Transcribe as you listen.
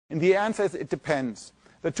And the answer is it depends.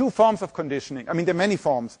 There are two forms of conditioning. I mean, there are many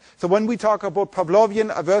forms. So when we talk about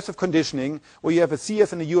Pavlovian aversive conditioning, where you have a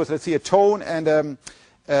CS and a US, let's say a tone and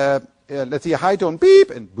let's say a high tone,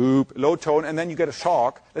 beep, and boop, low tone, and then you get a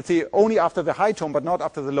shock. Let's say only after the high tone, but not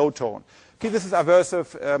after the low tone. Okay, this is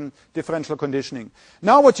aversive differential conditioning.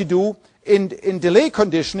 Now what you do, in delay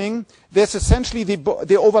conditioning, there's essentially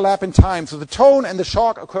they overlap in time. So the tone and the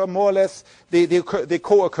shock occur more or less, they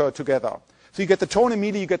co-occur together. So you get the tone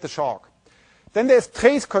immediately, you get the shock. Then there's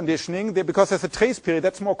trace conditioning, because there's a trace period,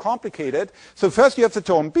 that's more complicated. So first you have the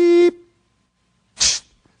tone, beep.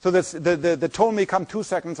 So the tone may come 2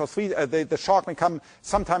 seconds or 3, the shock may come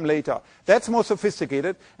sometime later. That's more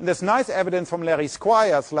sophisticated. And there's nice evidence from Larry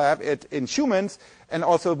Squire's lab in humans, and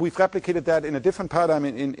also we've replicated that in a different paradigm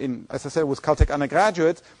as I said, with Caltech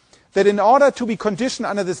undergraduates, that in order to be conditioned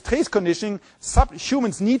under this trace conditioning,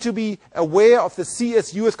 humans need to be aware of the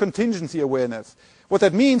CS-US contingency awareness. What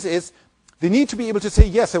that means is, they need to be able to say,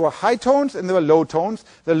 yes, there were high tones and there were low tones.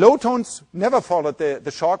 The low tones never followed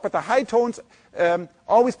the shock, but the high tones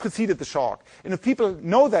always preceded the shock. And if people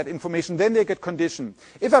know that information, then they get conditioned.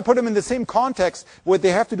 If I put them in the same context where they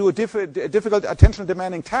have to do a difficult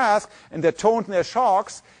attention-demanding task, and their tones and their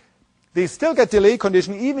shocks, they still get delay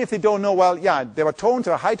conditioning, even if they don't know, well, yeah, there were tones,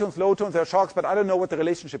 there were high tones, low tones, there were shocks, but I don't know what the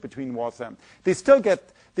relationship between was them.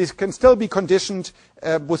 They can still be conditioned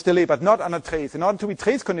with delay, but not under trace. In order to be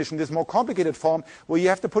trace conditioned, this more complicated form where you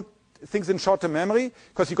have to put things in short-term memory,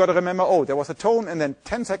 because you've got to remember, oh, there was a tone, and then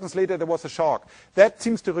 10 seconds later there was a shock. That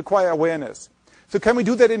seems to require awareness. So can we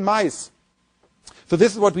do that in mice? So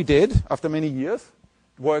this is what we did after many years.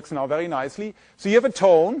 It works now very nicely. So you have a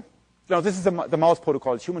tone. Now this is the mouse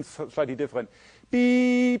protocol. Humans slightly different.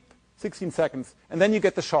 Beep, 16 seconds. And then you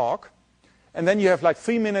get the shock. And then you have like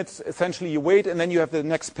 3 minutes, essentially you wait, and then you have the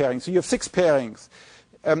next pairing. So you have 6 pairings.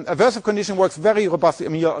 Aversive conditioning works very robustly. I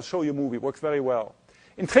mean, I'll show you a movie. It works very well.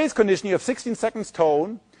 In trace conditioning, you have 16 seconds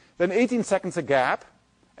tone, then 18 seconds a gap,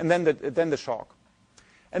 and then the shock.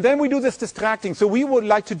 And then we do this distracting. So we would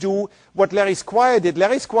like to do what Larry Squire did.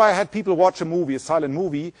 Larry Squire had people watch a movie, a silent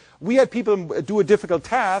movie. We had people do a difficult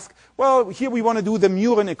task. Well, here we want to do the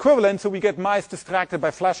Murin equivalent, so we get mice distracted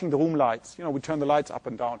by flashing the room lights. You know, we turn the lights up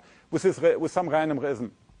and down with some random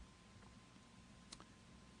rhythm.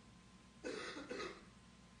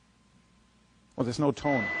 Oh, there's no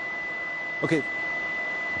tone. Okay.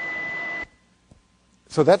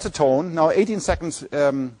 So that's a tone. Now 18 seconds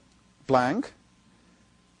blank.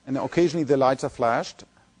 And occasionally the lights are flashed.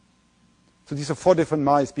 So these are 4 different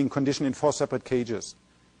mice being conditioned in 4 separate cages.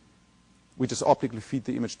 We just optically feed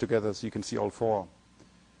the image together so you can see all 4.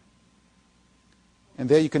 And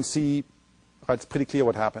there you can see, right, it's pretty clear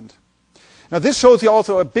what happened. Now this shows you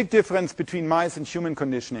also a big difference between mice and human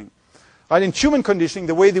conditioning. Right, in human conditioning,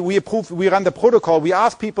 the way that we run the protocol, we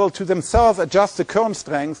ask people to themselves adjust the current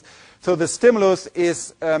strength so the stimulus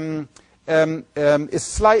is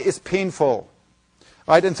painful.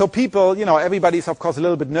 Right, and so people, you know, everybody's of course a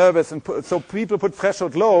little bit nervous, and so people put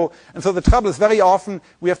threshold low, and so the trouble is very often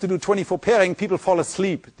we have to do 24 pairing, people fall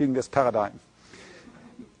asleep during this paradigm.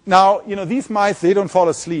 Now, you know, these mice, they don't fall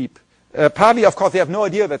asleep. Partly, of course, they have no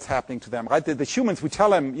idea that's happening to them, right? The humans, we tell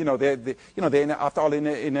them, you know, they're after all in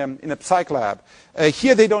a psych lab.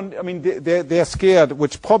 Here they don't. I mean, they're scared,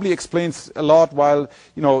 which probably explains a lot. While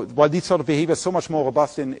these sort of behaviors are so much more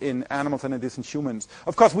robust in animals than it is in humans.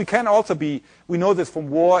 Of course, we can also be. We know this from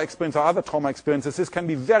war experience or other trauma experiences. This can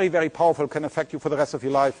be very, very powerful. Can affect you for the rest of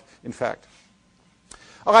your life. In fact.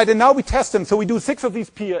 All right, and now we test them. So we do 6 of these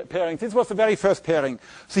pairings. This was the very first pairing.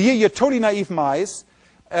 So here you're totally naive mice.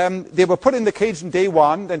 They were put in the cage in day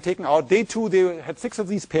 1, then taken out. Day 2, they had 6 of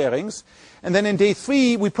these pairings. And then in day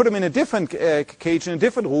 3, we put them in a different cage in a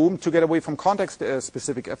different room to get away from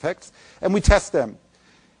context-specific effects. And we test them.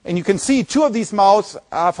 And you can see 2 of these mouse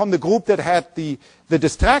are from the group that had the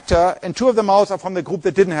distractor, and 2 of the mouse are from the group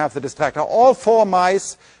that didn't have the distractor. All 4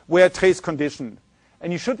 mice were trace conditioned.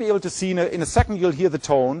 And you should be able to see, in a second you'll hear the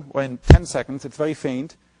tone, or in 10 seconds, it's very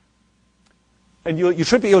faint. And you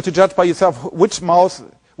should be able to judge by yourself which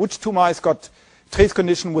 2 mice got trace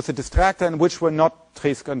conditioned with the distractor and which were not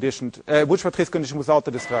trace conditioned, which were trace conditioned without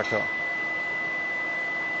the distractor.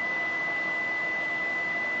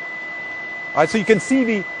 All right, so you can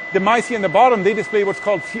see the mice here in the bottom, they display what's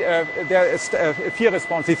called fear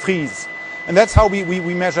response, they freeze. And that's how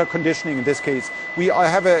we measure conditioning in this case. We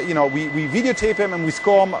have we videotape them and we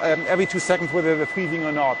score them every 2 seconds whether they're freezing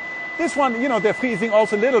or not. This one, they're freezing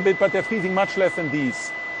also a little bit, but they're freezing much less than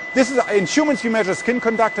these. This is, in humans, you measure skin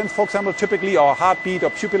conductance, for example, typically, or heartbeat, or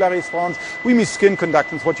pupillary response. We measure skin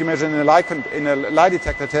conductance, what you measure in a lie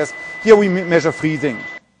detector test. Here we measure freezing.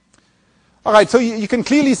 All right, so you can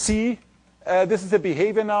clearly see this is the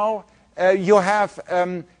behavior now. You have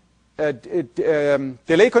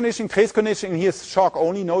delay conditioning, trace conditioning. Here's shock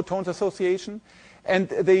only, no tones association. And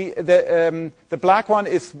the black one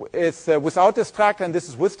is without distractor, and this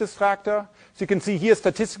is with distractor. So you can see here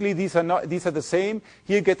statistically these are the same.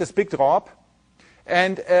 Here you get this big drop,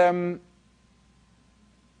 and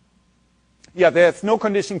yeah, there's no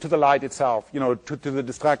conditioning to the light itself, to the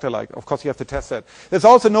distractor light. Of course, you have to test that. There's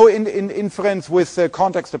also no inference with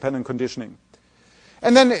context-dependent conditioning.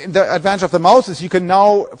 And then the advantage of the mouse is you can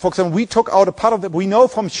now, for example, we took out a part of we know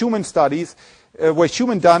from human studies, were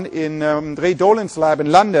human done in Ray Dolan's lab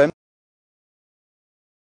in London.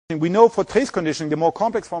 We know for trace conditioning, the more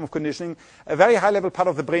complex form of conditioning, a very high-level part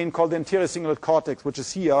of the brain called the anterior cingulate cortex, which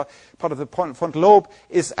is here, part of the frontal lobe,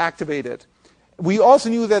 is activated. We also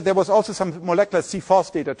knew that there was also some molecular C-FOS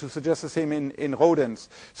data to suggest the same in rodents.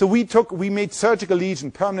 So we made surgical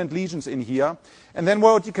lesions, permanent lesions in here. And then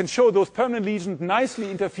what you can show, those permanent lesions nicely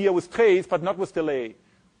interfere with trace, but not with delay.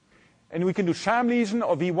 And we can do sham lesion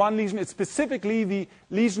or V1 lesion. It's specifically the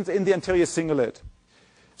lesions in the anterior cingulate.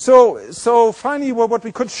 So finally, what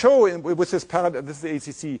we could show with this paradigm, this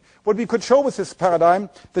is the ACC, what we could show with this paradigm,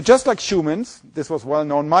 that just like humans, this was well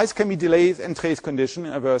known, mice can be delayed and trace conditioned,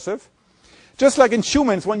 aversive. Just like in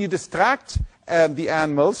humans, when you distract the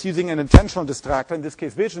animals using an intentional distractor, in this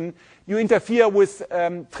case vision, you interfere with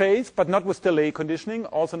trace, but not with delay conditioning,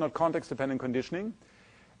 also not context-dependent conditioning.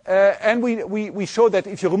 And we show that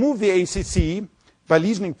if you remove the ACC by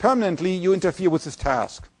lesioning permanently, you interfere with this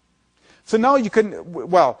task. So now you can,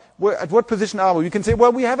 well, at what position are we? You can say,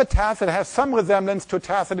 well, we have a task that has some resemblance to a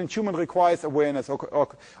task that in human requires awareness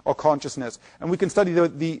or consciousness. And we can study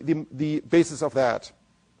the basis of that.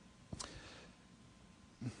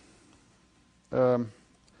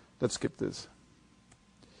 Let's skip this.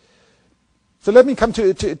 So let me come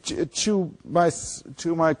to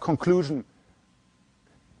my conclusion.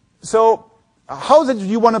 So how do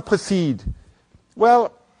you want to proceed?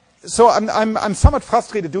 Well, so I'm somewhat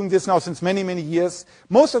frustrated doing this now since many, many years.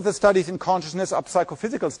 Most of the studies in consciousness are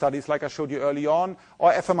psychophysical studies, like I showed you early on,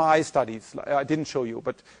 or fMRI studies. I didn't show you,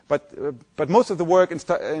 but most of the work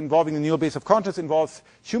involving the neural base of consciousness involves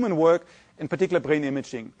human work, in particular brain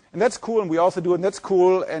imaging. And that's cool, and we also do it, and that's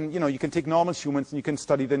cool, and you can take normal humans and you can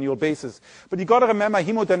study the neural basis. But you got to remember,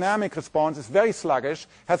 hemodynamic response is very sluggish,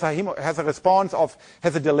 has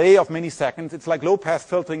a delay of many seconds. It's like low-pass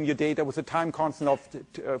filtering your data with a time constant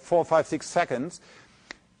of 4, 5, 6 seconds.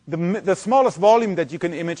 The smallest volume that you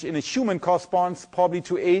can image in a human corresponds probably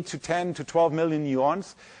to 8 to 10 to 12 million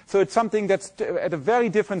neurons. So it's something that's at a very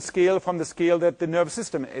different scale from the scale that the nervous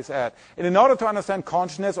system is at. And in order to understand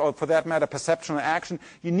consciousness, or for that matter, perception and action,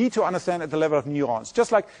 you need to understand at the level of neurons.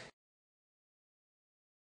 Just like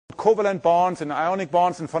covalent bonds and ionic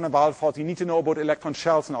bonds and von Neubauer faults, you need to know about electron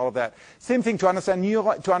shells and all of that. Same thing, to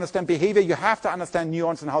understand behavior, you have to understand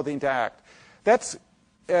neurons and how they interact. That's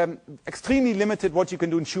extremely limited what you can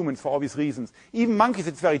do in humans for obvious reasons. Even monkeys,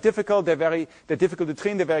 it's very difficult. They're difficult to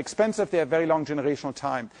train. They're very expensive. They have very long generational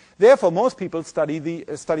time. Therefore, most people study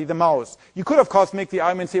the mouse. You could, of course, make the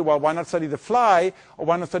argument and say, well, why not study the fly, or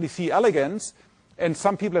why not study C. elegans? And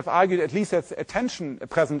some people have argued at least there's attention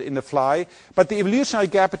present in the fly. But the evolutionary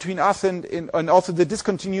gap between us and also the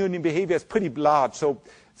discontinuity in behavior is pretty large. So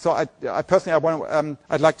I personally,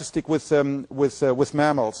 I'd like to stick with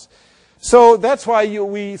mammals. So that's why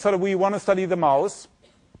we want to study the mouse,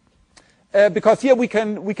 because here we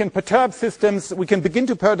can perturb systems. We can begin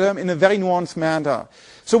to perturb in a very nuanced manner.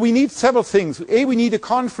 So we need several things. We need a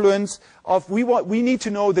confluence of we need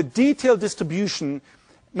to know the detailed distribution,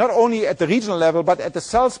 not only at the regional level but at the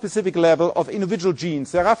cell-specific level of individual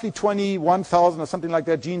genes. There are roughly 21,000 or something like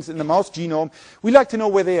that genes in the mouse genome. We like to know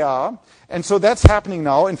where they are, and so that's happening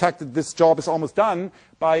now. In fact, this job is almost done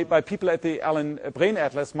by people at the Allen Brain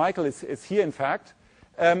Atlas. Michael is here, in fact.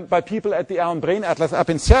 By people at the Allen Brain Atlas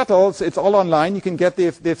up in Seattle. It's all online. You can get,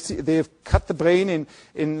 they've cut the brain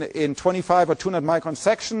in 25 or 200 micron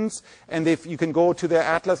sections, and you can go to their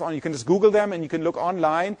atlas, or you can just Google them, and you can look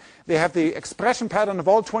online. They have the expression pattern of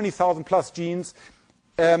all 20,000 plus genes,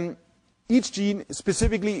 each gene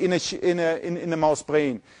specifically in the mouse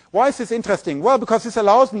brain. Why is this interesting? Well, because this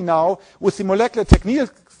allows me now, with the molecular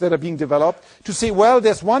techniques that are being developed, to say, well,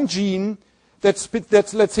 there's one gene that's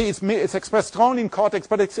let's say it's expressed strongly in cortex,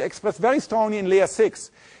 but it's expressed very strongly in layer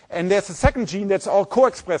 6. And there's a second gene that's all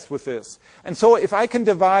co-expressed with this. And so if I can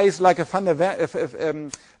devise like a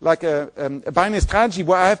binary strategy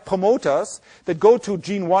where I have promoters that go to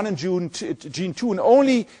gene 1 and gene 2,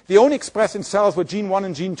 and they only express in cells where gene 1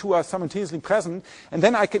 and gene 2 are simultaneously present, and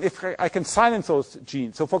then I can silence those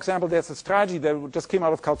genes. So for example, there's a strategy that just came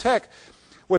out of Caltech,